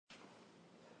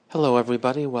Hello,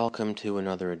 everybody. Welcome to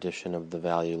another edition of the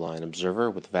Value Line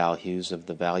Observer with Val Hughes of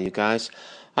the Value Guys.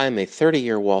 I am a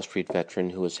 30-year Wall Street veteran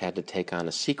who has had to take on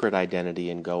a secret identity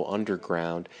and go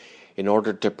underground in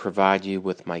order to provide you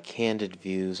with my candid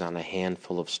views on a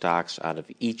handful of stocks out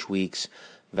of each week's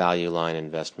Value Line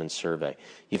Investment Survey.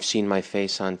 You've seen my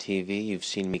face on TV, you've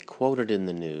seen me quoted in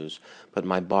the news, but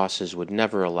my bosses would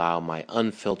never allow my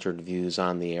unfiltered views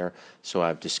on the air, so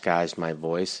I've disguised my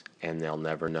voice, and they'll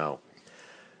never know.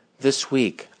 This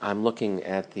week, I'm looking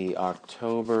at the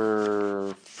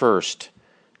October 1st,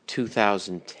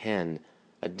 2010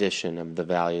 edition of the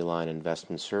Value Line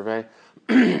Investment Survey.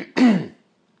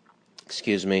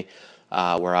 Excuse me,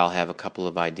 where I'll have a couple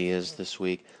of ideas this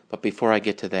week. But before I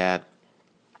get to that,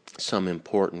 some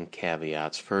important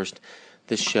caveats. First,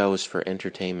 this show is for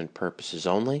entertainment purposes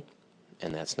only,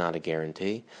 and that's not a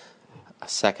guarantee.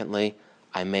 Secondly,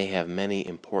 I may have many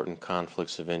important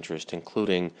conflicts of interest,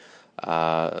 including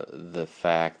the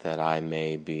fact that I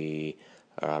may be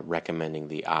recommending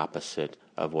the opposite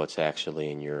of what's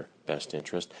actually in your best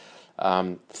interest.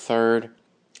 Third,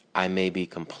 I may be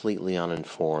completely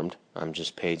uninformed. I'm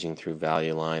just paging through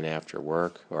Value Line after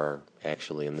work, or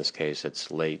actually in this case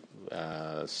it's late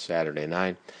Saturday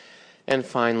night. And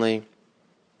finally,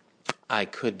 I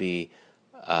could be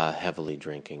heavily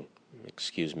drinking.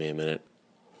 Excuse me a minute.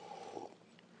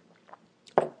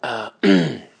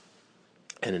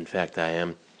 And in fact I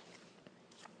am.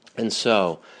 And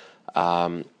so, what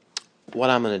I'm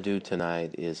going to do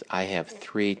tonight is I have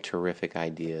three terrific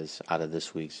ideas out of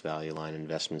this week's Value Line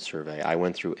Investment Survey. I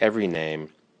went through every name,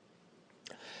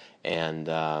 and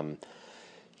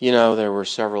there were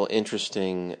several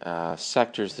interesting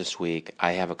sectors this week.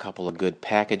 I have a couple of good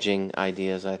packaging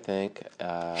ideas, I think,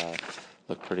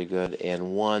 look pretty good,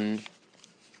 and one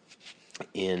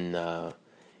in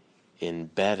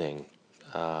betting,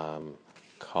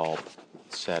 called,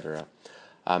 etc.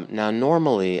 Now,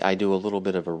 normally I do a little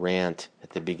bit of a rant at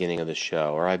the beginning of the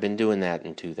show, or I've been doing that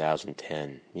in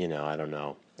 2010. I don't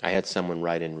know. I had someone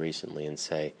write in recently and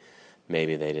say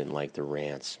maybe they didn't like the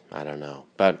rants. I don't know.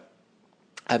 But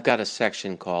I've got a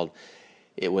section called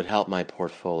 "It Would Help My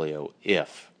Portfolio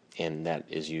If," and that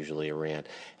is usually a rant.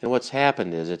 And what's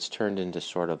happened is it's turned into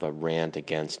sort of a rant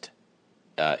against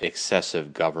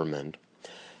excessive government.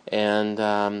 And,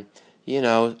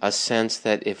 a sense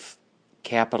that if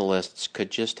capitalists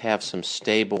could just have some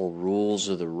stable rules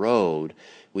of the road,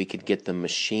 we could get the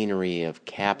machinery of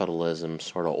capitalism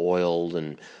sort of oiled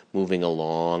and moving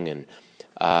along. And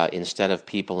instead of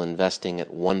people investing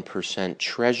at 1%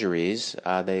 treasuries,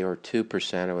 they or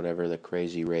 2% or whatever the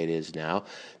crazy rate is now,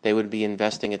 they would be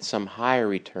investing at some higher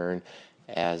return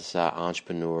as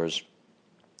entrepreneurs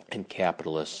and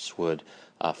capitalists would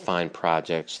find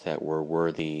projects that were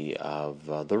worthy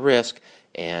of the risk,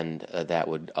 and that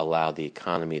would allow the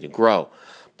economy to grow.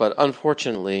 But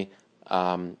unfortunately,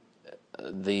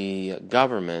 the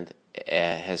government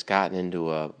has gotten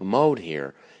into a mode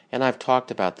here, and I've talked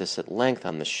about this at length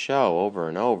on the show over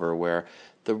and over, where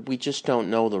we just don't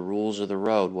know the rules of the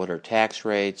road. What are tax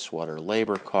rates? What are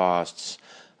labor costs?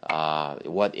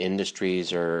 What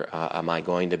industries am I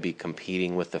going to be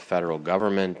competing with the federal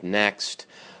government next?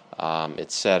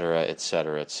 Et cetera, et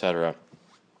cetera, et cetera.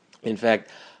 In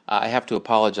fact, I have to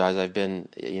apologize. I've been,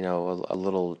 a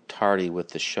little tardy with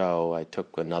the show. I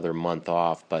took another month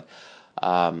off, but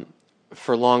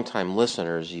for longtime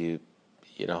listeners,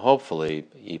 hopefully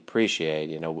you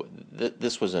appreciate.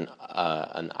 This was an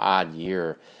odd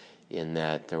year in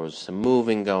that there was some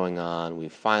moving going on. We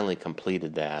finally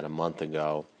completed that a month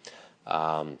ago.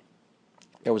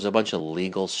 There was a bunch of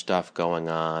legal stuff going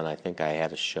on. I think I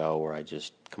had a show where I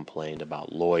just complained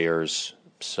about lawyers.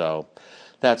 So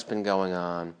that's been going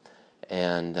on.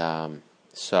 And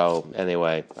so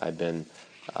anyway, I've been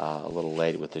a little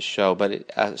late with the show.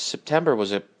 But September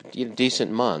was a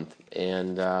decent month.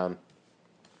 And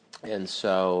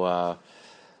so,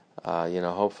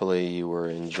 hopefully you were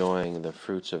enjoying the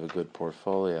fruits of a good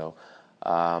portfolio.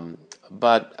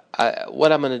 But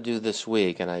what I'm going to do this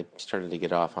week, and I started to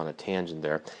get off on a tangent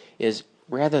there, is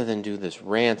rather than do this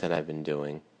rant that I've been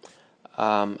doing,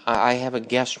 I have a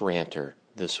guest ranter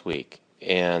this week.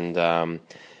 And, the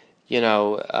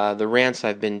rants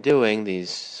I've been doing, these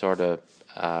sort of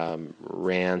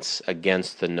rants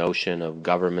against the notion of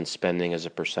government spending as a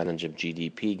percentage of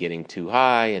GDP getting too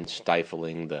high and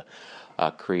stifling the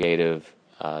creative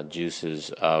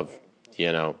juices of,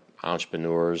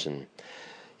 entrepreneurs and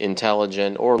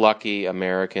intelligent or lucky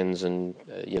Americans and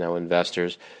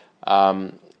investors,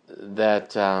 that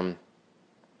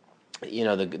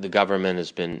the government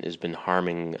has been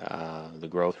harming the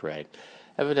growth rate.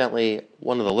 Evidently,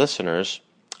 one of the listeners,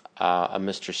 a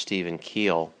Mr. Stephen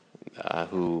Keel,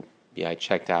 who, yeah, I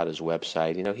checked out his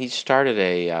website. He started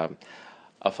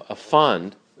a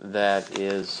fund that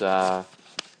is, what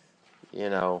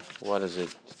is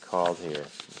it called here?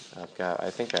 I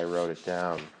think I wrote it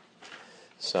down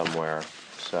somewhere.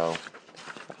 So,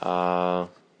 uh,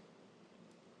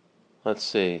 let's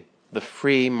see. The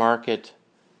free market,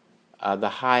 the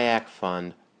Hayek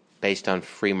Fund, based on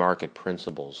free market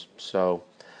principles. So,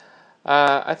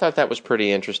 I thought that was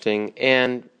pretty interesting.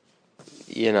 And,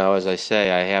 as I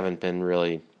say, I haven't been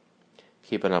really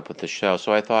keeping up with the show.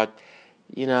 So I thought,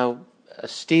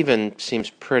 Stephen seems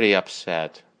pretty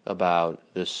upset about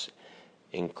this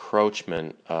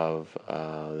encroachment of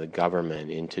the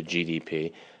government into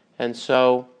GDP. And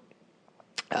so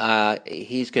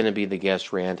he's going to be the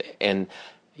guest rant. And,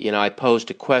 I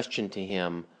posed a question to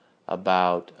him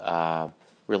about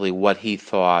really what he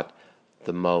thought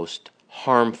the most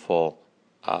harmful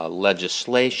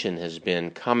legislation has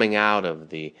been coming out of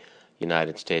the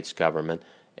United States government.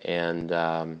 And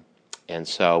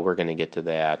so we're going to get to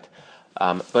that.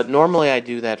 But normally I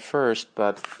do that first,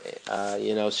 but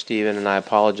Stephen, and I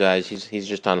apologize, he's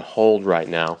just on hold right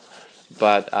now.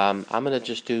 But I'm going to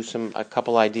just do a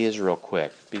couple ideas real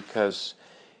quick because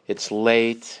it's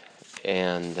late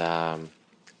and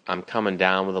I'm coming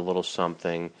down with a little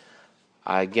something.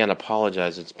 I again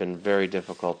apologize. It's been very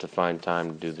difficult to find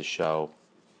time to do the show.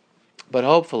 But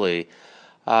hopefully,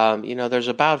 there's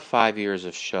about 5 years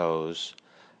of shows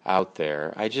out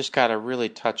there. I just got a really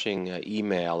touching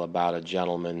email about a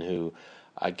gentleman who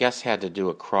I guess had to do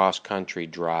a cross-country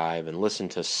drive and listen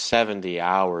to 70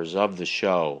 hours of the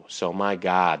show. So my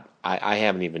God, I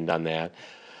haven't even done that.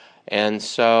 And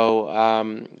so,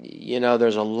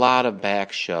 there's a lot of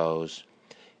back shows.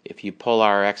 If you pull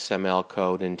our XML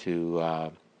code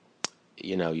into,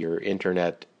 your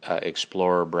Internet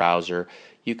Explorer browser,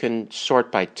 you can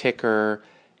sort by ticker.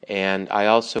 And I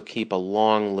also keep a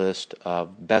long list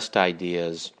of best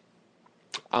ideas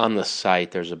on the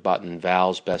site. There's a button,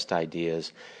 Val's Best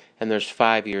Ideas, and there's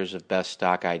 5 years of best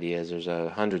stock ideas. There's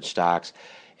 100 stocks,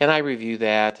 and I review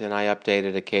that and I update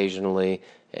it occasionally.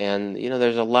 And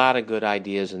there's a lot of good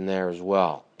ideas in there as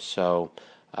well. So,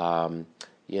 I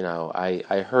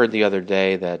heard the other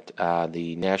day that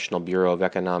the National Bureau of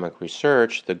Economic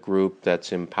Research, the group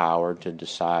that's empowered to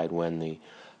decide when the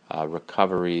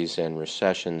recoveries and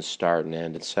recessions start and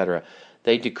end, etc.,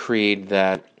 they decreed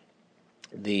that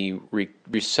the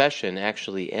recession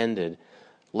actually ended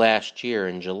last year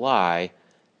in July,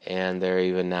 and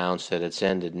they've announced that it's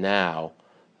ended now.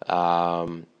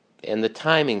 And the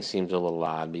timing seems a little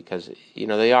odd because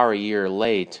they are a year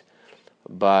late,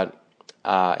 but they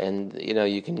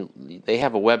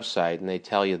have a website and they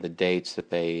tell you the dates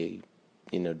that they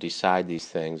decide these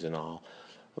things and all,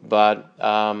 but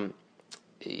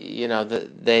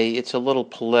it's a little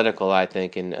political, I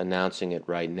think, in announcing it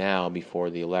right now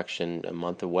before the election a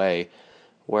month away,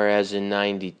 whereas in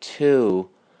 '92,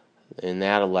 in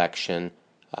that election,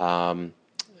 the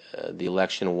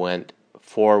election went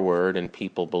forward and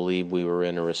people believed we were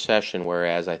in a recession,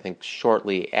 whereas I think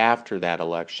shortly after that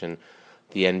election,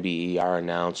 the NBER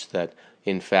announced that,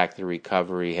 in fact, the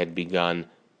recovery had begun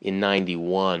in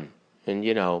 '91.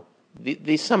 And,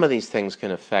 some of these things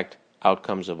can affect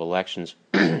outcomes of elections.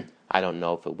 I don't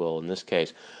know if it will in this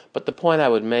case. But the point I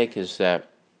would make is that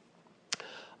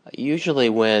usually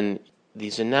when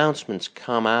these announcements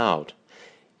come out,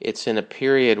 it's in a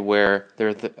period where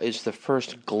there is the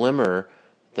first glimmer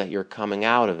that you're coming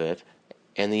out of it,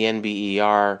 and the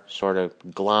NBER sort of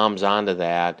gloms onto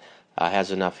that,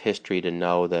 has enough history to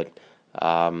know that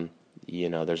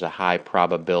there's a high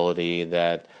probability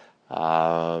that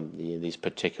these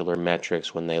particular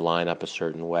metrics, when they line up a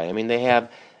certain way. I mean, they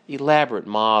have elaborate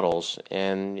models,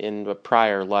 and in a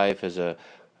prior life as a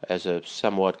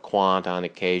somewhat quant on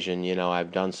occasion,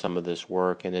 I've done some of this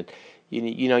work, and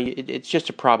it's just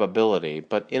a probability.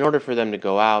 But in order for them to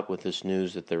go out with this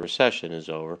news that the recession is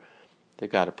over, they've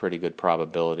got a pretty good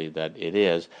probability that it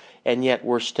is. And yet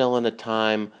we're still in a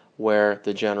time where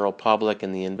the general public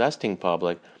and the investing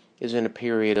public is in a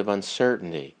period of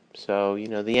uncertainty. So, the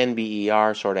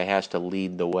NBER sort of has to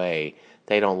lead the way.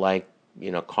 They don't like,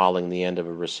 calling the end of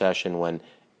a recession when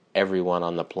everyone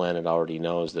on the planet already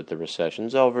knows that the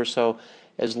recession's over. So,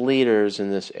 as leaders in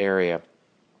this area,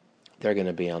 they're going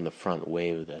to be on the front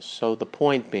wave of this. So the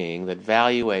point being that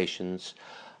valuations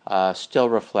still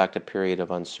reflect a period of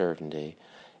uncertainty.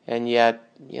 And yet,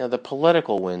 the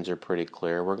political winds are pretty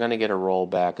clear. We're going to get a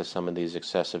rollback of some of these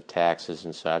excessive taxes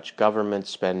and such. Government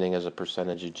spending as a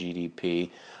percentage of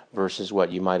GDP versus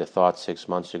what you might have thought 6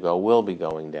 months ago will be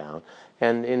going down.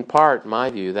 And in part, my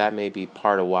view, that may be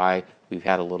part of why We've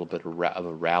had a little bit of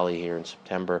a rally here in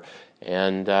September,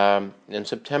 and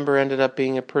September ended up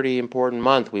being a pretty important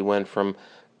month. We went from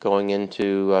going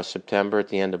into September at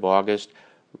the end of August.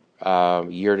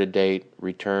 Year-to-date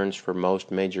returns for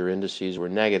most major indices were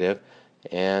negative,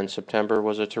 and September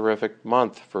was a terrific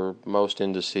month for most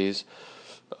indices.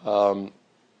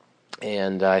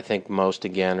 And I think most,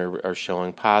 again, are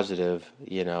showing positive,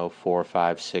 4,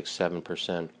 5, 6,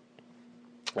 7%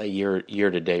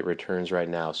 year-to-date returns right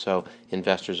now. So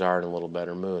investors are in a little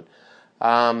better mood.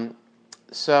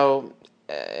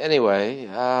 Anyway,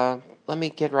 let me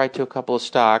get right to a couple of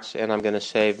stocks, and I'm going to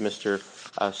save Mr.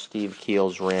 Steve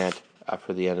Keel's rant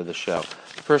for the end of the show.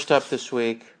 First up this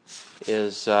week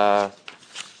is one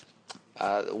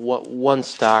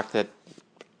stock that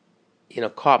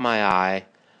caught my eye.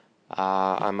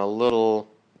 I'm a little,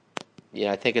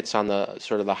 I think it's on the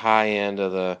sort of the high end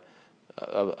of the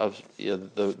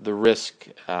risk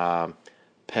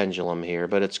pendulum here,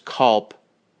 but it's Culp,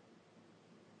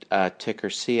 ticker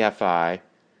CFI,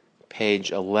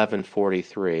 page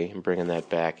 1143. I'm bringing that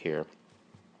back here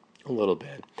a little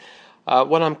bit.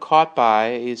 What I'm caught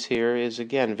by is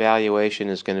again, valuation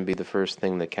is going to be the first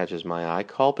thing that catches my eye.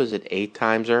 Culp is at 8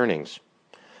 times earnings,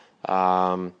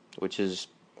 which is,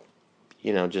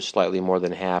 just slightly more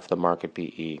than half the market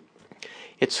PE.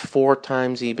 It's 4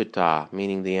 times EBITDA,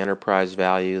 meaning the enterprise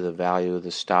value, the value of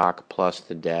the stock plus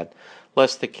the debt,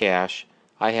 less the cash.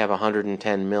 I have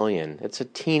 $110 million. It's a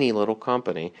teeny little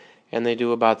company, and they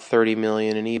do about $30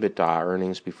 million in EBITDA,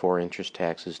 earnings before interest,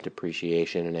 taxes,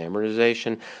 depreciation, and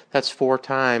amortization. That's 4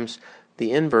 times.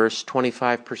 The inverse,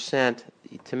 25%.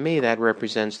 To me, that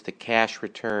represents the cash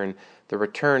return, the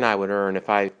return I would earn if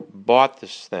I bought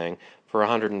this thing for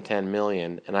 $110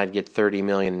 million, and I'd get $30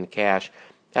 million in cash.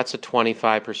 That's a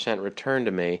 25% return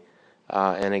to me.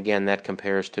 And again, that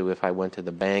compares to if I went to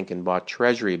the bank and bought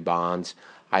treasury bonds,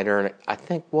 I'd earn, I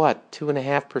think,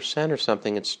 2.5% or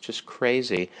something. It's just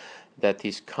crazy that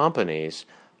these companies,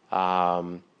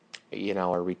 are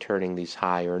returning these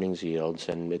high earnings yields.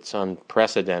 And it's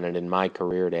unprecedented in my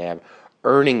career to have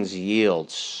earnings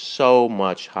yields so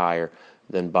much higher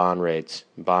than bond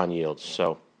yields.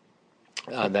 So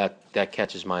that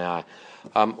catches my eye.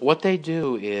 What they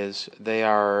do is they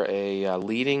are a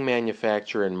leading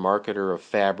manufacturer and marketer of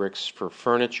fabrics for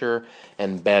furniture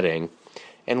and bedding.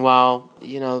 And while,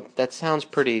 that sounds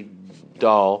pretty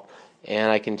dull,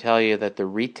 and I can tell you that the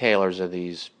retailers of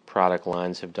these product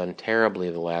lines have done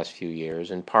terribly the last few years,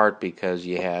 in part because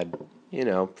you had,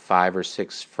 5 or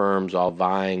 6 firms all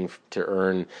vying to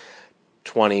earn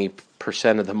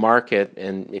 20% of the market,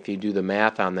 and if you do the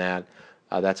math on that,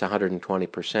 that's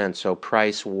 120%. So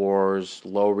price wars,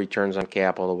 low returns on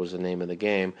capital was the name of the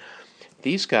game.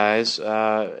 These guys,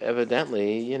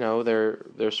 evidently,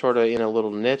 they're sort of in a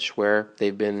little niche where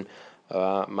they've been,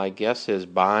 my guess is,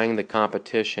 buying the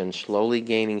competition, slowly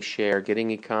gaining share,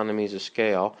 getting economies of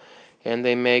scale, and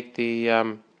they make the,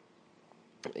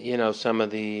 some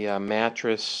of the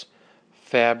mattress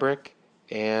fabric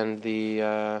and the,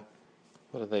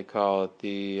 what do they call it,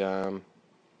 the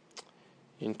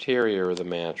interior of the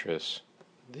mattress.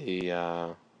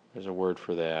 There's a word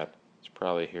for that. It's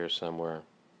probably here somewhere.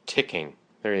 Ticking.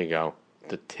 There you go.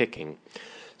 The ticking.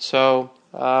 So,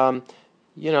 they're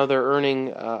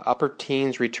earning upper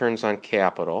teens returns on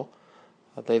capital.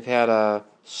 They've had a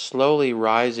slowly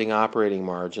rising operating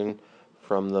margin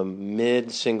from the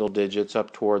mid-single digits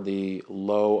up toward the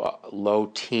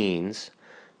low teens.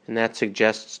 And that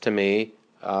suggests to me,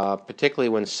 particularly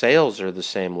when sales are the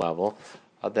same level,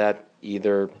 that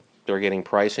either they're getting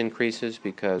price increases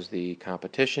because the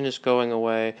competition is going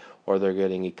away, or they're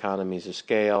getting economies of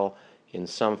scale in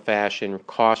some fashion,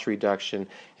 cost reduction.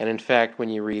 And in fact, when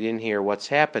you read in here, what's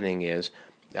happening is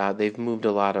they've moved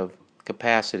a lot of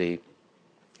capacity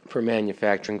for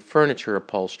manufacturing furniture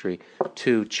upholstery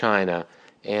to China,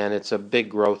 and it's a big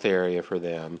growth area for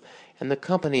them. And the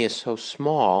company is so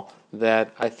small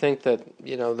that I think that,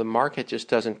 the market just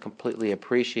doesn't completely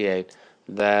appreciate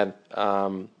that,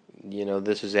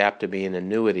 this is apt to be an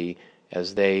annuity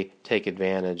as they take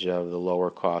advantage of the lower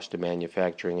cost of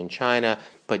manufacturing in China,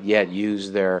 but yet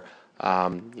use their,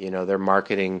 their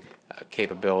marketing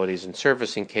capabilities and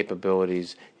servicing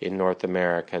capabilities in North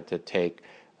America to take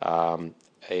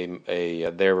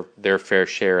their fair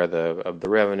share of the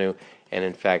revenue, and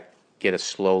in fact get a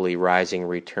slowly rising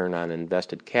return on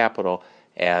invested capital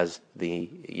as the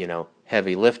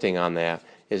heavy lifting on that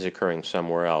is occurring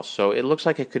somewhere else. So it looks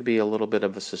like it could be a little bit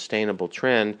of a sustainable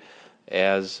trend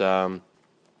as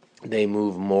they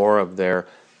move more of their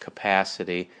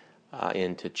capacity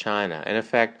into China. And in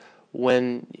fact,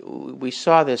 when we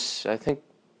saw this, I think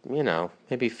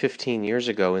maybe 15 years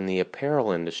ago in the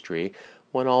apparel industry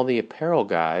when all the apparel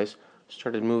guys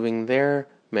started moving their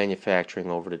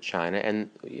manufacturing over to China. And,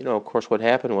 of course, what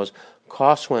happened was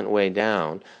costs went way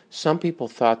down. Some people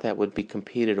thought that would be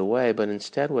competed away, but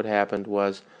instead what happened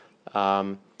was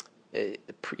um,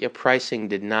 pricing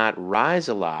did not rise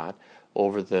a lot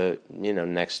over the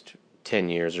next 10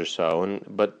 years or so,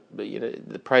 but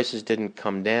the prices didn't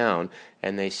come down,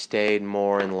 and they stayed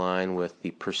more in line with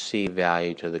the perceived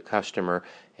value to the customer,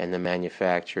 and the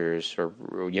manufacturers, or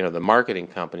the marketing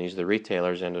companies, the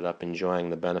retailers, ended up enjoying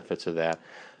the benefits of that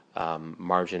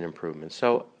margin improvement.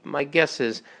 So my guess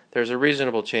is there's a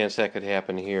reasonable chance that could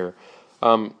happen here.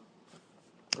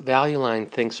 Value Line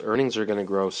thinks earnings are going to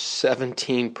grow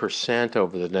 17%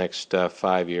 over the next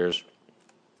 5 years.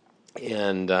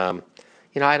 And,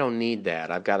 I don't need that.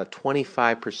 I've got a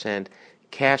 25%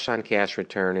 cash on cash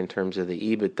return in terms of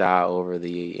the EBITDA over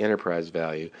the enterprise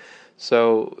value.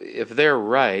 So if they're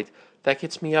right, that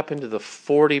gets me up into the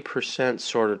 40%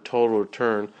 sort of total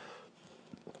return.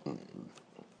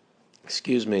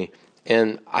 Excuse me.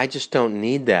 And I just don't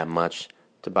need that much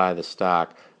to buy the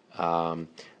stock. The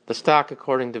stock,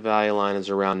 according to Value Line, is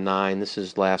around 9. This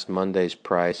is last Monday's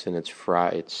price, and it's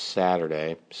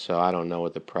Saturday, so I don't know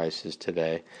what the price is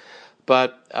today.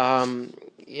 But,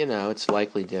 it's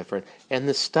likely different. And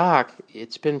the stock,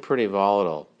 it's been pretty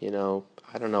volatile.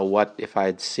 I don't know if I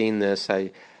had seen this.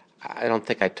 I don't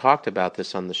think I talked about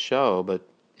this on the show, but,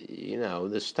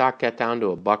 the stock got down to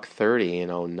 $1.30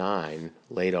 in '09,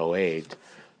 late '08,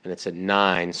 and it's at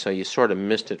 9, so you sort of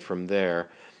missed it from there.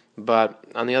 But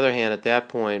on the other hand, at that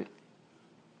point,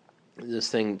 this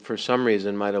thing for some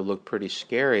reason might have looked pretty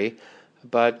scary.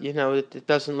 But it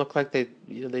doesn't look like they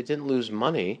didn't lose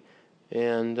money,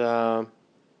 and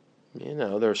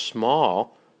they're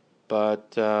small,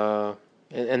 but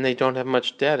and they don't have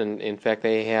much debt. And in fact,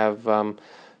 they have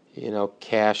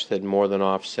cash that more than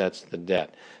offsets the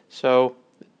debt. So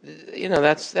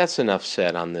that's enough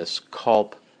said on this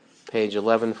Culp, page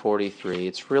 1143.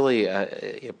 It's really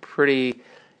a pretty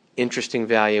interesting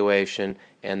valuation,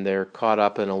 and they're caught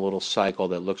up in a little cycle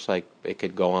that looks like it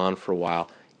could go on for a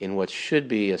while in what should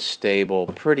be a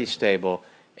pretty stable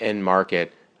end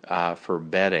market for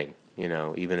betting,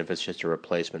 even if it's just a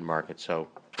replacement market. So,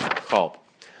 Culp.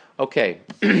 Okay,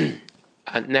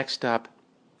 next up,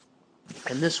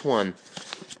 and this one,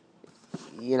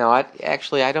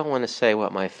 I don't want to say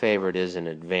what my favorite is in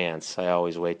advance. I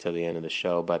always wait till the end of the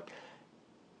show, but,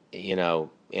 and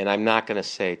I'm not going to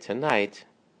say tonight,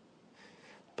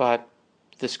 but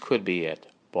this could be it.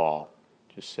 Ball.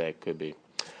 Just say it could be.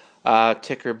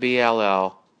 Ticker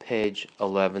BLL, page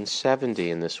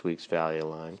 1170 in this week's Value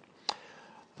Line.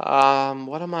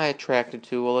 What am I attracted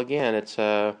to? Well, again, it's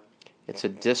a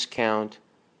discount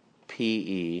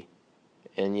PE,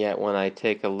 and yet when I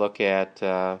take a look at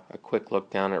a quick look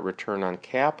down at return on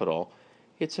capital,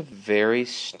 it's a very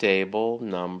stable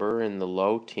number in the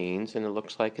low teens, and it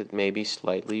looks like it may be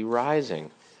slightly rising.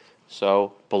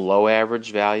 So below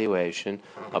average valuation,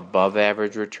 above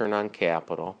average return on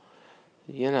capital.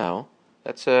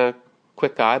 That's a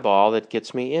quick eyeball that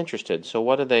gets me interested. So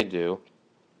what do?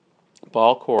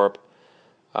 Ball Corp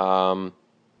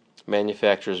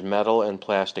manufactures metal and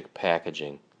plastic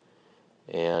packaging,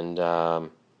 and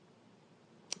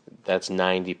that's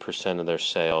 90% of their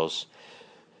sales.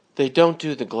 They don't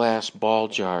do the glass ball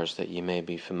jars that you may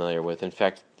be familiar with. In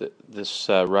fact, this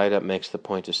write-up makes the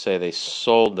point to say they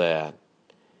sold that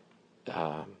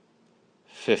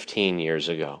 15 years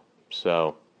ago.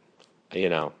 So,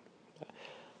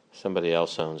 somebody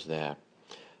else owns that.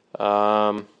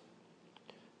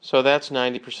 So that's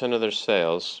 90% of their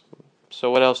sales.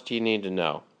 So what else do you need to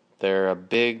know? They're a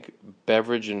big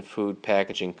beverage and food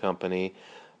packaging company.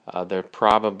 They're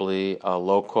probably a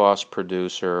low-cost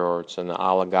producer, or it's an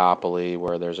oligopoly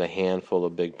where there's a handful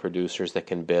of big producers that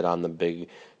can bid on the big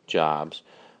jobs.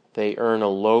 They earn a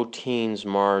low teens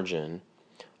margin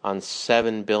on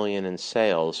 $7 billion in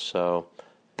sales. So,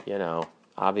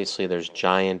 obviously there's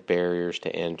giant barriers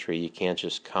to entry. You can't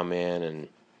just come in and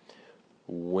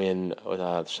win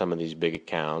some of these big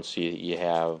accounts. You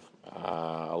have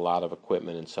a lot of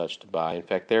equipment and such to buy. In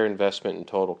fact, their investment in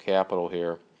total capital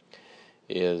here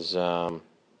is, it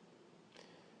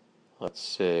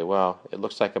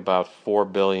looks like about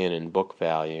 $4 billion in book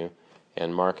value,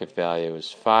 and market value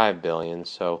is $5 billion.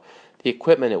 So the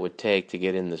equipment it would take to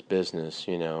get in this business,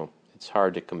 it's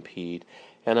hard to compete.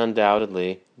 And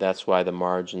undoubtedly, that's why the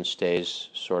margin stays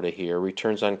sort of here.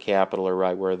 Returns on capital are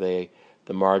right where the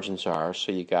margins are.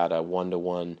 So you got a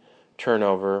 1-to-1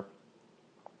 turnover,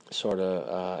 sort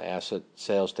of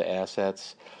sales to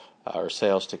assets, or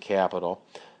sales to capital.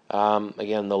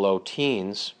 again, the low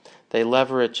teens. They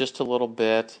lever it just a little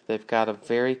bit. They've got a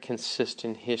very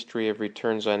consistent history of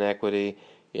returns on equity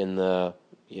in the,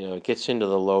 it gets into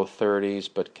the low 30s,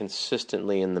 but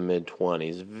consistently in the mid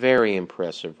 20s. Very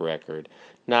impressive record,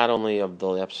 not only of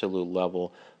the absolute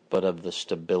level, but of the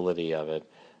stability of it.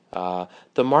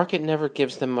 The market never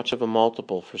gives them much of a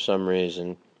multiple for some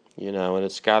reason, and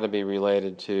it's got to be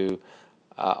related to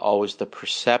always the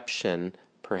perception,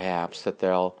 perhaps, that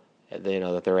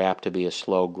that they're apt to be a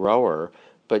slow grower,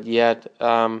 but yet,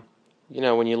 when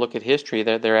you look at history,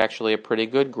 they're actually a pretty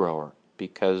good grower,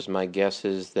 because my guess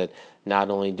is that not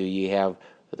only do you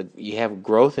have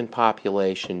growth in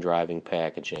population driving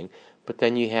packaging, but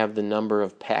then you have the number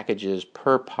of packages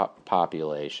per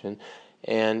population,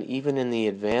 and even in the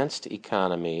advanced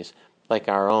economies like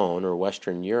our own or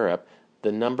Western Europe,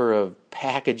 the number of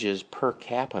packages per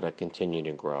capita continue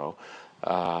to grow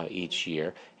each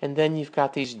year. And then you've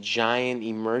got these giant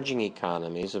emerging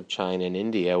economies of China and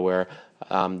India where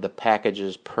the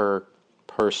packages per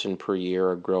person per year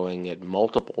are growing at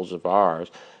multiples of ours.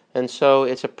 And so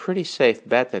it's a pretty safe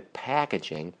bet that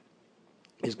packaging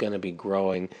is going to be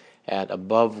growing at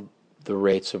above the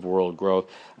rates of world growth.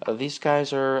 These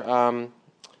guys are,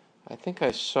 I think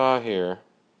I saw here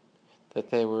that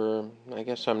they were, I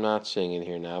guess I'm not seeing it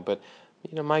here now, but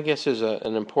my guess is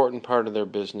an important part of their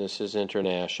business is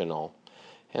international.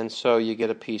 And so you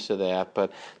get a piece of that,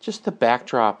 but just the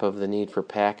backdrop of the need for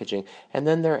packaging. And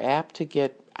then they're apt to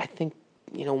get, I think,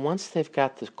 once they've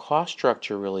got the cost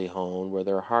structure really honed, where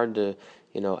they're hard to,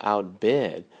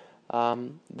 outbid,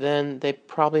 then they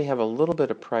probably have a little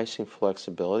bit of pricing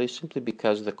flexibility simply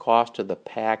because the cost of the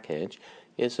package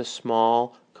is a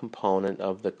small component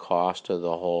of the cost of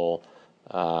the whole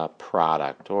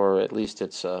product, or at least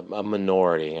it's a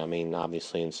minority. I mean,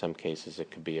 obviously, in some cases, it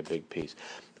could be a big piece,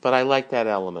 but I like that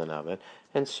element of it.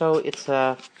 And so it's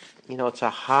a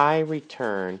high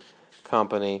return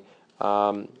company,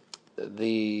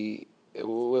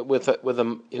 with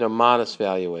a modest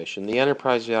valuation. The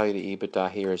enterprise value to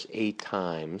EBITDA here is 8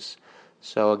 times.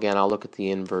 So again, I'll look at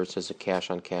the inverse as a cash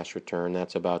on cash return.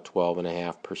 That's about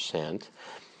 12.5%,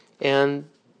 and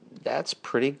that's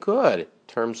pretty good in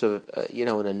terms of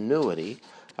an annuity.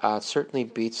 Certainly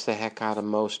beats the heck out of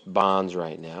most bonds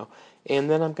right now. And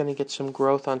then I'm going to get some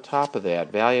growth on top of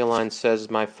that. Value Line says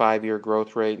my 5-year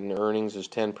growth rate in earnings is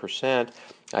 10%.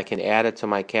 I can add it to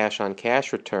my cash on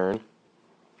cash return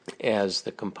as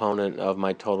the component of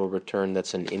my total return.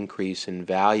 That's an increase in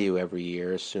value every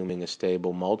year, assuming a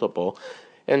stable multiple.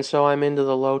 And so I'm into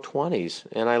the low 20s,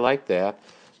 and I like that.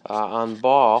 On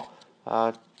Ball,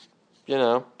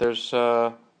 there's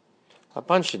a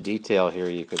bunch of detail here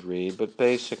you could read, but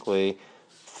basically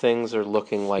things are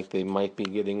looking like they might be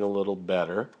getting a little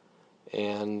better.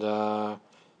 And, I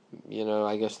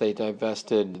guess they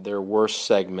divested their worst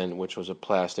segment, which was a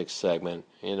plastics segment.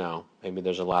 Maybe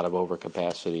there's a lot of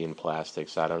overcapacity in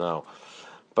plastics. I don't know.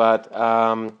 But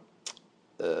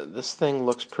this thing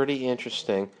looks pretty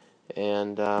interesting,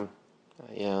 and,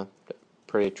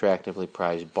 pretty attractively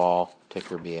priced. Ball,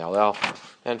 ticker BLL.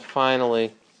 And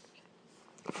finally,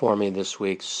 for me this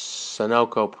week,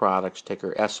 Sunoco Products,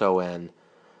 ticker SON,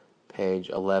 page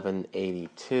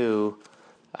 1182.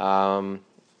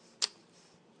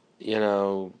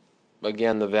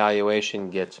 Again, the valuation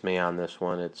gets me on this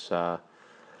one. It's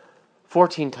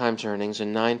 14 times earnings, a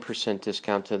 9%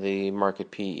 discount to the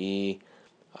market PE,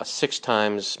 a 6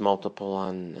 times multiple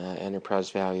on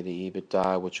enterprise value to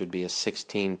EBITDA, which would be a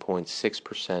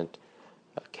 16.6%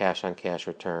 cash on cash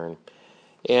return.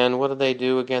 And what do they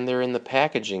do? Again, they're in the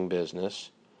packaging business,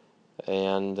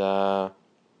 and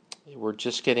we're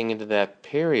just getting into that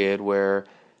period where,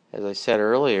 as I said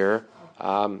earlier,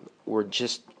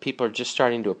 people are just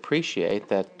starting to appreciate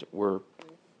that we're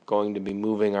going to be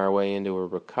moving our way into a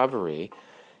recovery,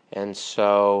 and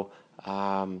so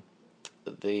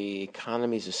the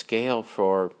economies of scale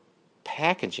for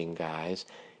packaging guys,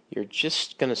 you're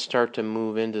just going to start to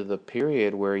move into the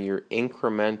period where your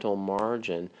incremental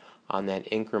margin on that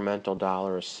incremental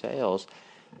dollar of sales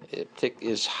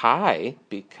is high,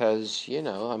 because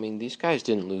these guys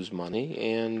didn't lose money,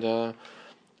 and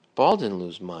Ball didn't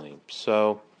lose money.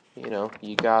 So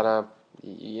you got a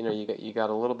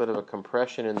little bit of a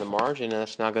compression in the margin, and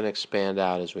that's not going to expand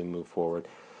out as we move forward.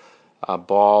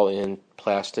 Ball in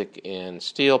plastic and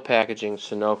steel packaging.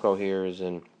 Sunoco here is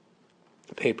in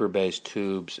paper-based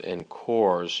tubes and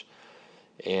cores.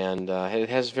 And it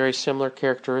has very similar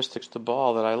characteristics to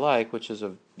Ball that I like, which is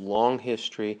a long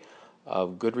history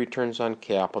of good returns on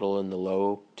capital in the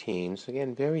low teens.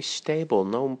 Again, very stable,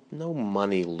 no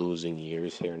money losing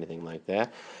years here, anything like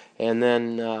that. And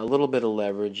then a little bit of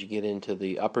leverage, you get into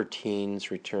the upper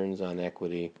teens returns on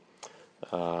equity.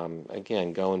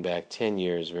 Again, going back 10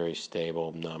 years, very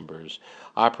stable numbers.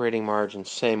 Operating margin,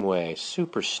 same way,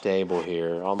 super stable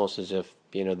here, almost as if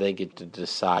they get to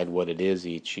decide what it is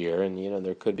each year, and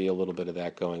there could be a little bit of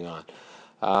that going on.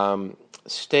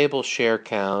 Stable share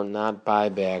count, not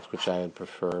buybacks, which I would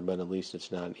prefer, but at least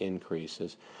it's not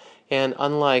increases. And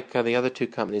unlike the other two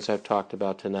companies I've talked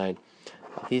about tonight,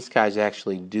 these guys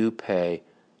actually do pay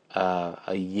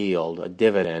a yield, a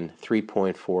dividend,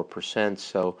 3.4%.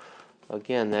 So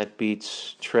again, that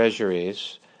beats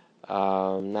treasuries.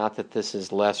 Not that this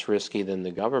is less risky than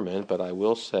the government, but I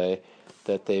will say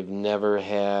that they've never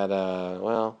had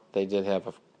they did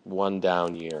have one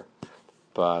down year,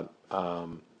 but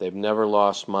they've never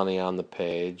lost money on the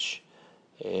page,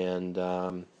 and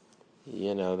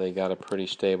they got a pretty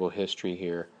stable history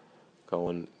here,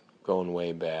 going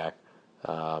way back,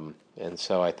 and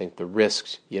so I think the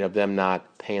risks, of them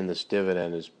not paying this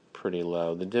dividend is pretty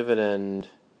low. The dividend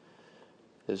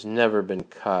has never been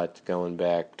cut going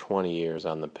back 20 years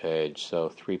on the page, so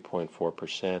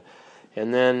 3.4%.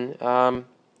 And then,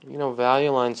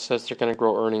 Value Line says they're going to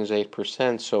grow earnings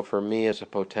 8%, so for me as a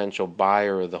potential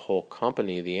buyer of the whole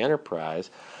company, the enterprise,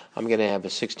 I'm going to have a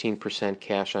 16%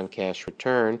 cash-on-cash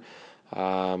return, my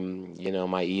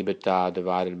EBITDA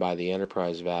divided by the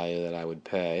enterprise value that I would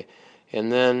pay.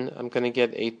 And then I'm going to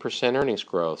get 8% earnings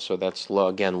growth, so that's,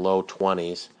 low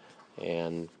 20s,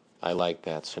 and I like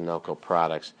that. Sunoco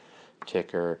Products,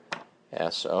 ticker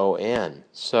SON.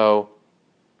 So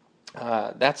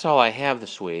that's all I have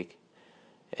this week.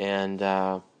 And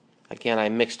again, I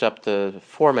mixed up the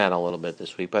format a little bit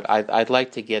this week, but I'd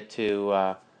like to get to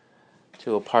a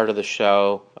part of the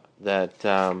show that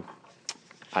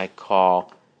I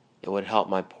call "It Would Help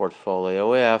My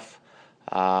Portfolio If."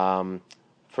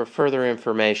 For further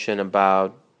information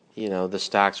about the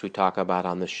stocks we talk about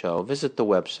on the show, visit the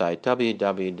website,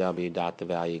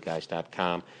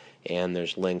 www.thevalueguys.com, and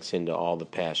there's links into all the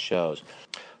past shows.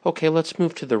 Okay, let's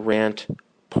move to the rant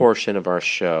portion of our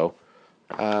show,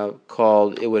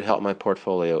 called "It Would Help My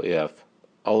Portfolio If."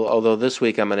 Although this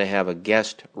week I'm going to have a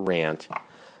guest rant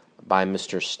by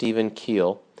Mr. Stephen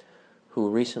Keel, who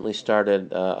recently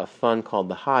started a fund called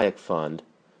the Hayek Fund.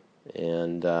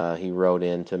 And he wrote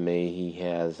in to me. He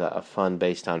has a fund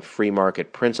based on free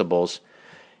market principles.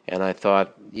 And I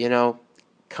thought,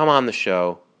 come on the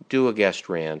show, do a guest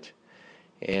rant.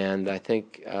 And I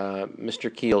think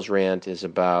Mr. Keel's rant is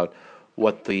about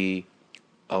what the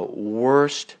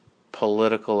worst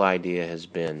political idea has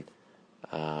been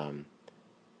in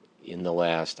the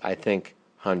last, I think,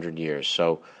 100 years.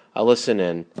 So I'll listen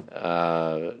in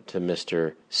to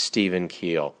Mr. Stephen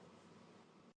Keel.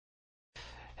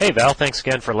 Hey, Val, thanks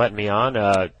again for letting me on.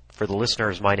 For the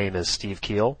listeners, my name is Steve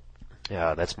Keel.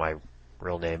 That's my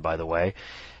real name, by the way.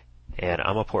 And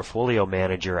I'm a portfolio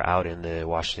manager out in the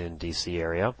Washington, D.C.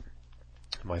 area.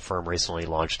 My firm recently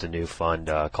launched a new fund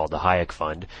called the Hayek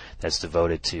Fund that's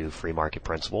devoted to free market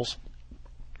principles.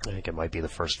 I think it might be the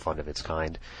first fund of its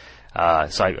kind.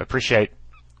 So I appreciate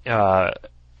Val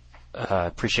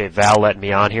letting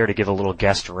me on here to give a little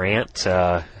guest rant.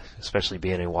 Especially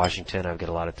being in Washington, I've got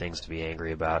a lot of things to be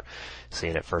angry about,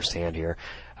 seeing it firsthand here.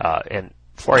 And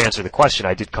before I answer the question,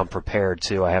 I did come prepared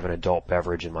too. I have an adult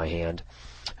beverage in my hand.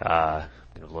 A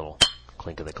little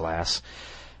clink of the glass.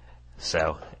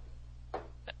 So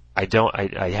I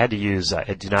had to use,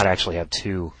 I do not actually have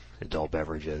two adult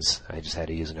beverages. I just had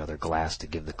to use another glass to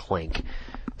give the clink.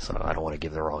 So I don't want to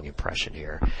give the wrong impression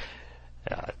here.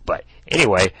 But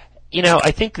anyway,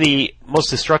 I think the most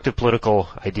destructive political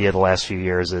idea of the last few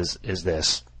years is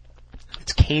this.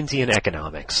 It's Keynesian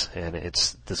economics, and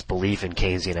it's this belief in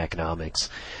Keynesian economics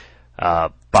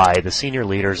by the senior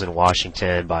leaders in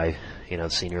Washington, by the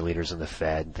senior leaders in the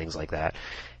Fed, and things like that.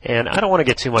 And I don't want to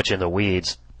get too much in the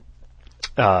weeds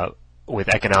with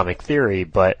economic theory,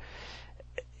 but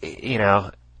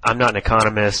I'm not an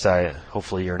economist.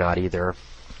 Hopefully you're not either.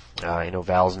 I know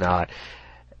Val's not.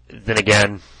 Then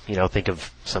again, think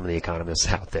of some of the economists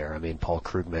out there. I mean, Paul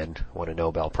Krugman won a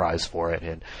Nobel Prize for it.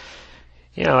 And,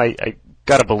 I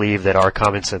got to believe that our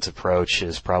common sense approach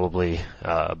is probably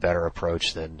a better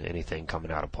approach than anything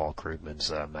coming out of Paul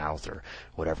Krugman's mouth or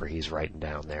whatever he's writing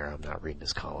down there. I'm not reading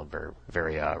his column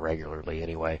very regularly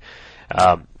anyway.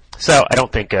 So I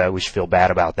don't think we should feel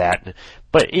bad about that.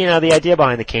 But, the idea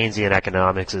behind the Keynesian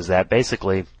economics is that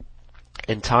basically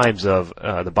in times of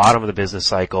the bottom of the business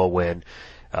cycle, when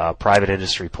private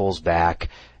industry pulls back,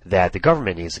 that the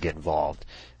government needs to get involved.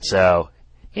 So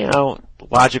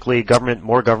logically,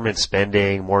 more government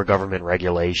spending, more government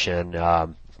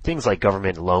regulation, things like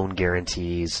government loan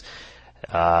guarantees,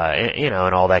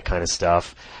 and all that kind of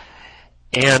stuff.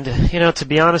 And, to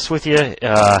be honest with you,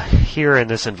 here in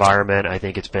this environment, I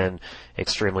think it's been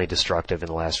extremely destructive in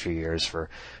the last few years for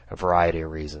a variety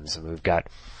of reasons. And we've got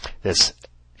this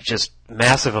just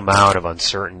massive amount of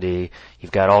uncertainty.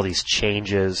 You've got all these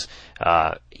changes.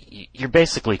 You're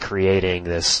basically creating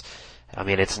this,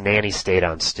 it's nanny state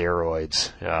on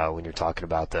steroids, when you're talking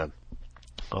about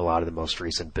a lot of the most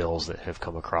recent bills that have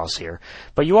come across here.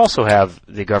 But you also have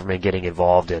the government getting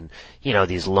involved in,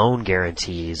 these loan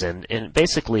guarantees and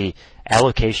basically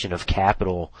allocation of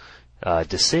capital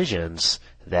decisions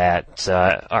that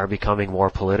are becoming more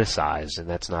politicized, and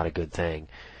that's not a good thing.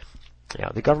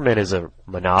 The government is a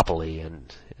monopoly,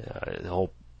 and the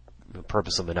whole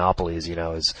purpose of monopolies,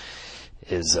 is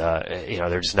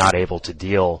they're just not able to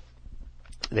deal.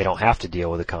 They don't have to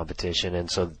deal with the competition, and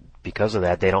so because of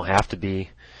that, they don't have to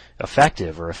be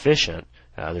effective or efficient.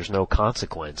 There's no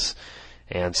consequence,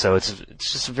 and so it's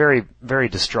just a very, very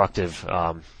destructive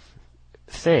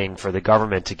thing for the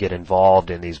government to get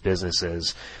involved in these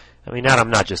businesses. I'm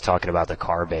not just talking about the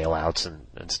car bailouts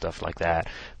and stuff like that,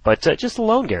 but just the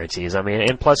loan guarantees.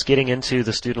 And plus getting into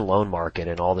the student loan market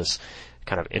and all this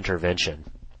kind of intervention.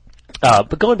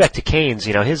 But going back to Keynes,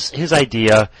 his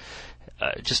idea,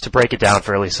 just to break it down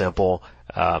fairly simple,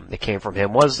 that came from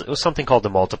him was something called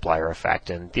the multiplier effect.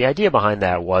 And the idea behind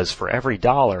that was for every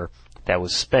dollar that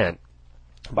was spent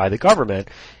by the government,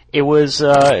 it was,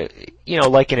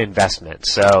 like an investment.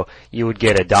 So you would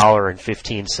get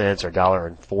 $1.15 or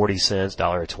 $1.40,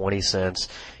 $1.20.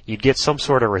 You'd get some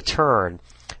sort of return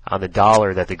on the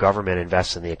dollar that the government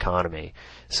invests in the economy.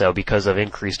 So because of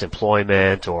increased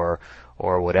employment or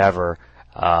whatever,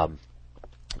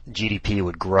 GDP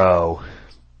would grow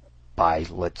by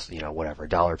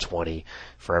 $1.20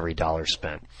 for every dollar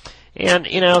spent. And,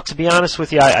 to be honest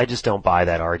with you, I just don't buy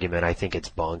that argument. I think it's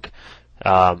bunk.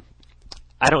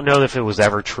 I don't know if it was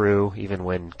ever true, even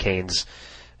when Keynes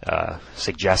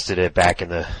suggested it back in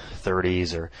the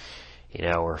 30s or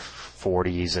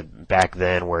 40s, and back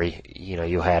then where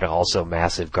you had also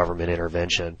massive government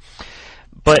intervention.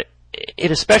 But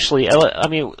it especially,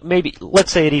 maybe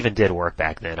let's say it even did work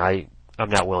back then. I'm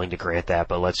not willing to grant that,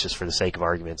 but let's just for the sake of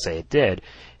argument say it did.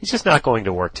 It's just not going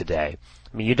to work today.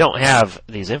 You don't have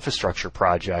these infrastructure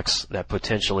projects that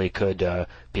potentially could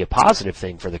be a positive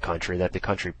thing for the country, that the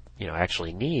country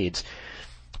actually needs.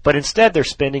 But instead they're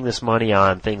spending this money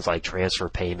on things like transfer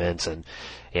payments and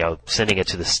sending it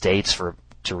to the states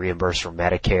to reimburse for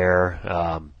Medicare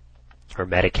or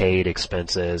Medicaid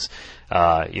expenses.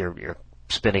 You're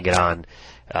spending it on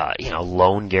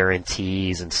loan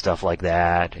guarantees and stuff like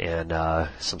that, and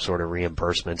some sort of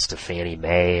reimbursements to Fannie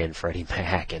Mae and Freddie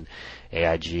Mac and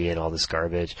AIG and all this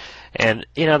garbage. And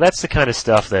that's the kind of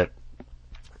stuff that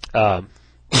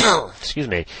excuse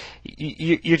me,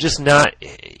 you're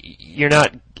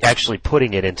not actually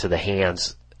putting it into the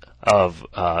hands of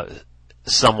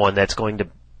someone that's going to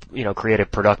create a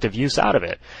productive use out of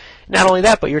it. Not only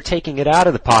that, but you're taking it out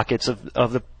of the pockets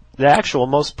of the actual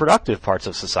most productive parts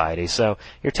of society. So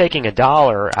you're taking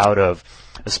 $1 out of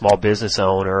a small business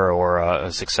owner or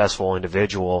a successful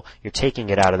individual. You're taking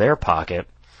it out of their pocket,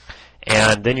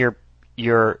 and then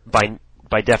you're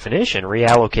by definition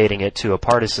reallocating it to a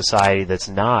part of society that's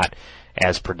not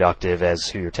as productive as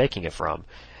who you're taking it from,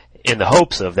 in the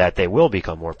hopes of that they will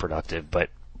become more productive. But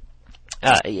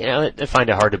I find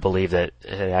it hard to believe that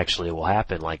it actually will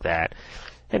happen like that.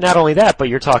 And not only that, but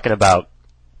you're talking about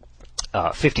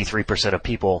 53% of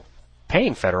people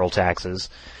paying federal taxes,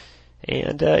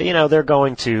 and they're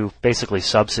going to basically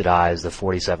subsidize the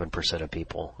 47% of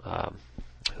people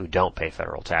who don't pay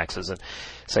federal taxes. And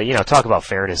so talk about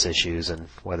fairness issues and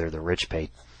whether the rich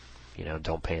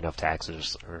don't pay enough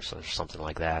taxes or something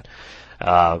like that.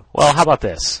 Well, how about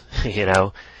this?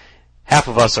 Half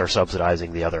of us are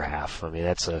subsidizing the other half.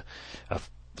 That's a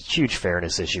huge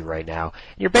fairness issue right now.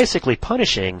 You're basically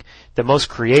punishing the most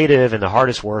creative and the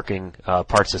hardest working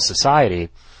parts of society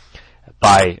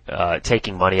by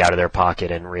taking money out of their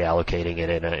pocket and reallocating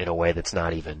it in a way that's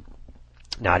not even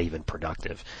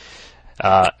productive.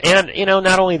 And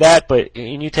not only that, but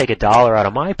when you take $1 out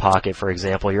of my pocket, for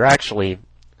example, you're actually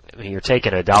you're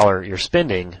taking $1, you're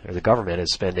spending, or the government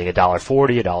is spending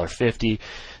 $1.40, $1.50,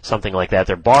 something like that.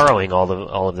 They're borrowing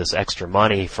all of this extra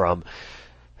money from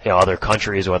other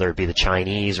countries, whether it be the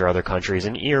Chinese or other countries,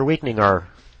 and you're weakening our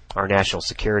national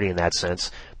security in that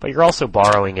sense, but you're also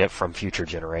borrowing it from future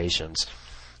generations.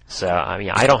 So,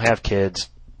 I don't have kids,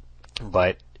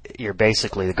 but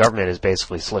the government is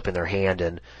basically slipping their hand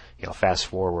in, fast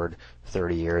forward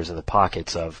 30 years in the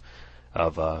pockets of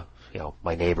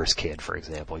my neighbor's kid, for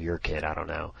example, your kid, I don't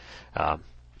know.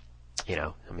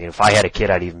 If I had a kid,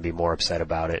 I'd even be more upset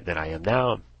about it than I am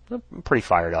now. I'm pretty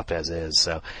fired up as is.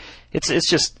 So it's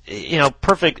just,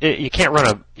 perfect. You can't run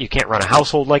a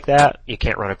household like that. You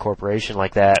can't run a corporation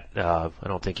like that. I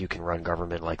don't think you can run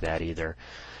government like that either.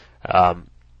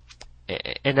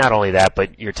 And not only that,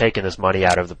 but you're taking this money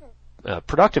out of the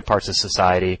productive parts of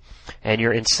society, and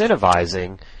you're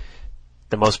incentivizing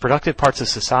the most productive parts of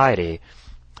society,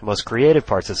 the most creative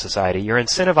parts of society. You're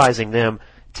incentivizing them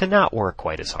to not work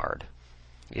quite as hard.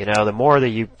 The more that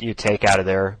you take out of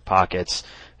their pockets,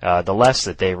 the less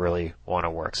that they really want to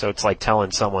work. So it's like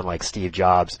telling someone like Steve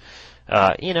Jobs,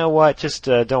 you know what, just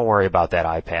don't worry about that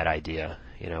iPad idea.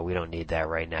 We don't need that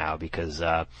right now because,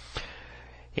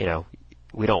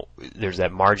 there's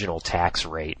that marginal tax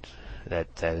rate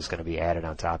that is going to be added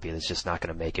on top of you. That's just not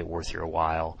going to make it worth your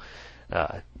while,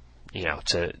 to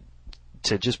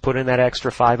just put in that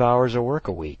extra 5 hours of work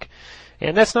a week.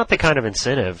 And that's not the kind of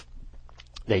incentive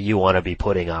that you want to be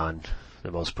putting on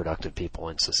the most productive people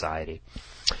in society.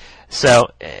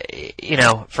 So,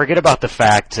 forget about the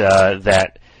fact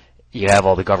that you have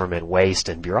all the government waste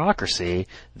and bureaucracy,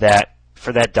 that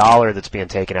for that dollar that's being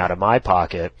taken out of my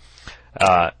pocket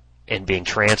and being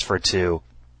transferred to,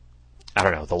 I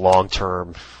don't know, the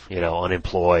long-term,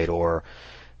 unemployed or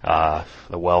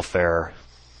the welfare,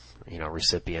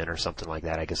 recipient or something like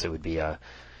that. I guess it would be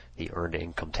the earned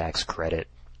income tax credit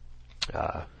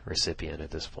recipient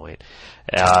at this point.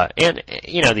 And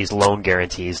these loan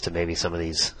guarantees to maybe some of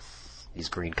these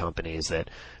green companies that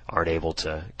aren't able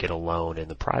to get a loan in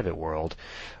the private world.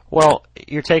 Well,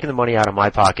 you're taking the money out of my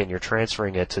pocket and you're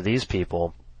transferring it to these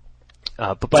people.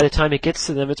 But by the time it gets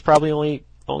to them, it's probably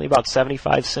only about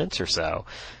 75 cents or so,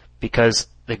 because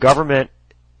the government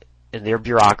and their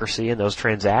bureaucracy and those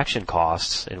transaction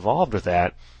costs involved with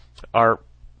that are,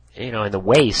 and the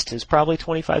waste is probably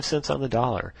 25 cents on the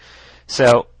dollar.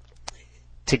 So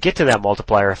to get to that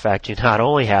multiplier effect, you not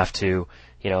only have to,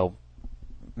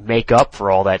 make up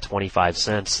for all that 25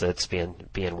 cents that's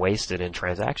being wasted in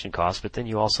transaction costs, but then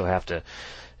you also have to,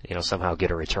 somehow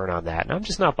get a return on that. And I'm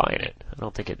just not buying it. I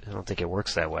don't think it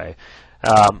works that way.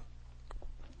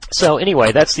 So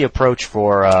anyway, that's the approach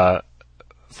for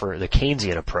the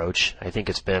Keynesian approach. I think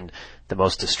it's been the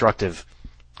most destructive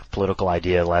political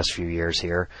idea the last few years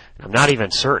here. I'm not even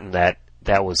certain that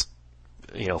was,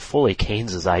 fully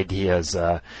Keynes's ideas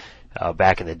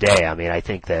back in the day. I mean, I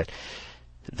think that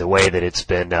the way that it's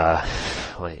been,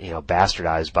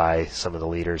 bastardized by some of the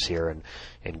leaders here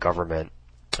in government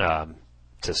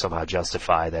to somehow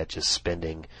justify that just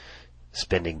spending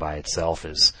by itself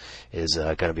is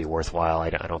going to be worthwhile. I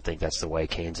don't think that's the way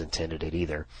Keynes intended it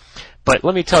either. But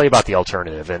let me tell you about the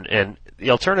alternative, and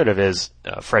the alternative is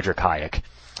Frederick Hayek.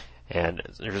 And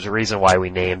there's a reason why we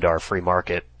named our free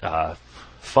market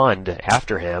fund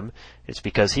after him. It's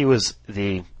because he was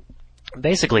the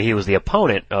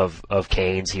opponent of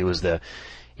Keynes. He was the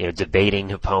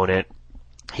debating opponent.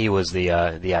 He was the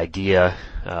ideas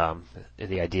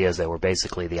that were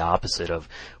basically the opposite of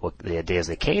what the ideas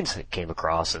that Keynes came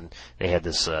across, and they had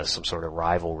this some sort of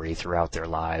rivalry throughout their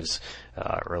lives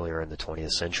earlier in the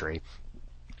 20th century.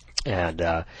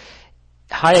 And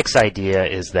Hayek's idea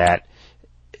is that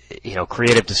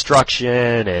creative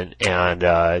destruction and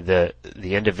the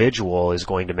individual is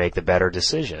going to make the better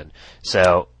decision.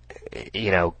 So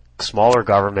smaller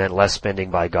government, less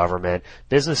spending by government,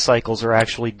 business cycles are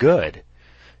actually good.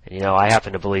 And, I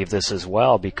happen to believe this as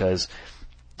well, because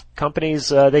companies,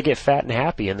 they get fat and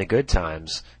happy in the good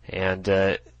times. And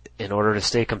in order to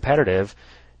stay competitive,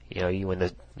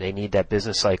 they need that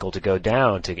business cycle to go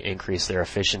down to increase their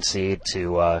efficiency,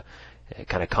 to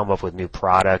kind of come up with new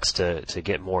products, to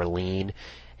get more lean.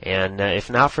 And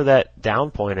if not for that down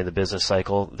point in the business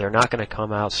cycle, they're not going to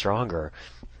come out stronger.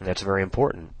 And that's very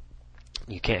important.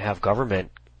 You can't have government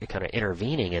kind of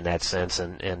intervening in that sense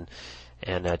and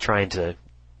trying to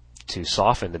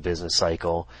soften the business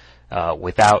cycle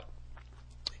without,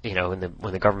 when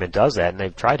the government does that, and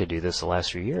they've tried to do this the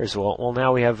last few years, well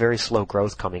now we have very slow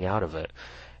growth coming out of it.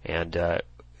 And the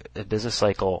business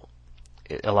cycle,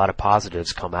 a lot of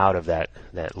positives come out of that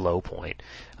low point.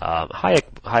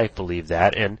 Hayek believed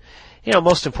that, and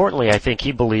most importantly, I think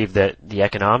he believed that the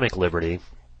economic liberty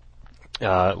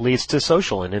leads to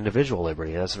social and individual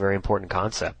liberty. That's a very important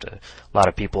concept. A lot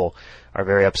of people are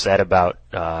very upset about,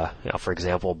 for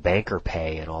example, banker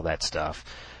pay and all that stuff,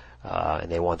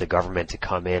 and they want the government to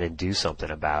come in and do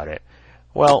something about it.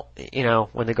 Well,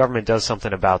 when the government does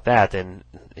something about that, then,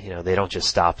 they don't just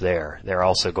stop there. They're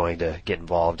also going to get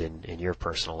involved in your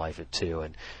personal life too,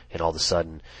 and all of a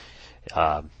sudden,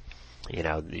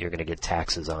 you're going to get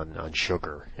taxes on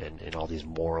sugar and all these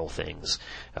moral things,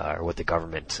 or what the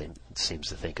government seems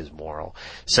to think is moral.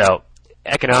 So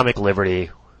economic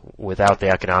liberty, without the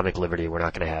economic liberty, we're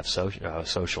not going to have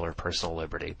social or personal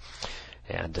liberty.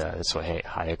 And that's what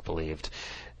Hayek believed.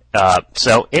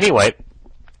 So anyway,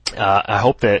 I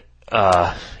hope that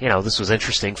this was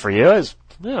interesting for you. It was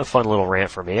a fun little rant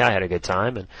for me. I had a good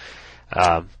time, and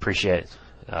appreciate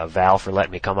Val for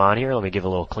letting me come on here. Let me give a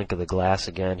little clink of the glass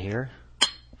again here.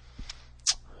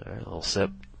 All right, a little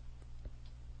sip.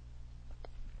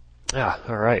 Yeah,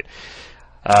 all right.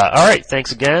 All right,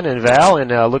 thanks again, and Val,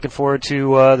 and looking forward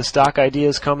to the stock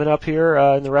ideas coming up here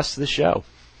in the rest of the show.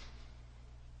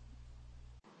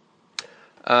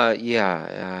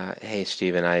 Hey,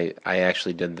 Stephen, I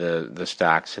actually did the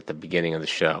stocks at the beginning of the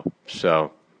show,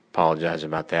 so apologize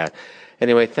about that.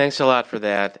 Anyway, thanks a lot for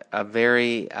that.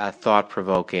 Very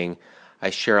thought-provoking. I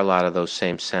share a lot of those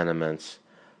same sentiments,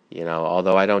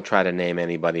 although I don't try to name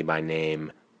anybody by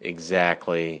name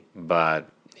exactly, but,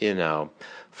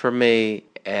 for me,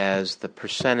 as the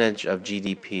percentage of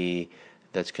GDP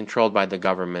that's controlled by the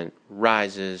government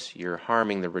rises, you're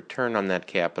harming the return on that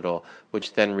capital,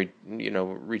 which then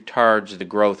retards the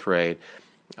growth rate,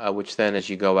 which then, as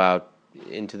you go out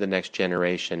into the next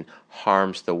generation,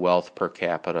 harms the wealth per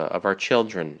capita of our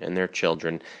children and their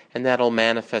children, and that'll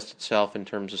manifest itself in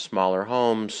terms of smaller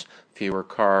homes, fewer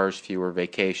cars, fewer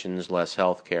vacations, less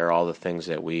health care, all the things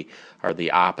that we are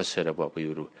the opposite of what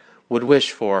we would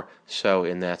wish for. So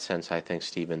in that sense, I think,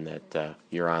 Stephen, that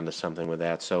you're onto something with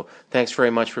that. So thanks very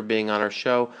much for being on our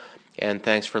show, and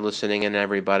thanks for listening in,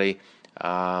 everybody.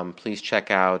 Please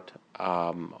check out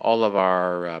all of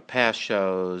our past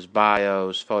shows,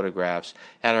 bios, photographs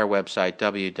at our website,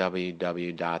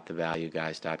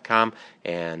 www.thevalueguys.com,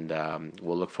 and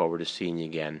we'll look forward to seeing you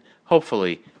again,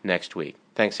 hopefully next week.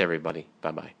 Thanks, everybody.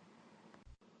 Bye-bye.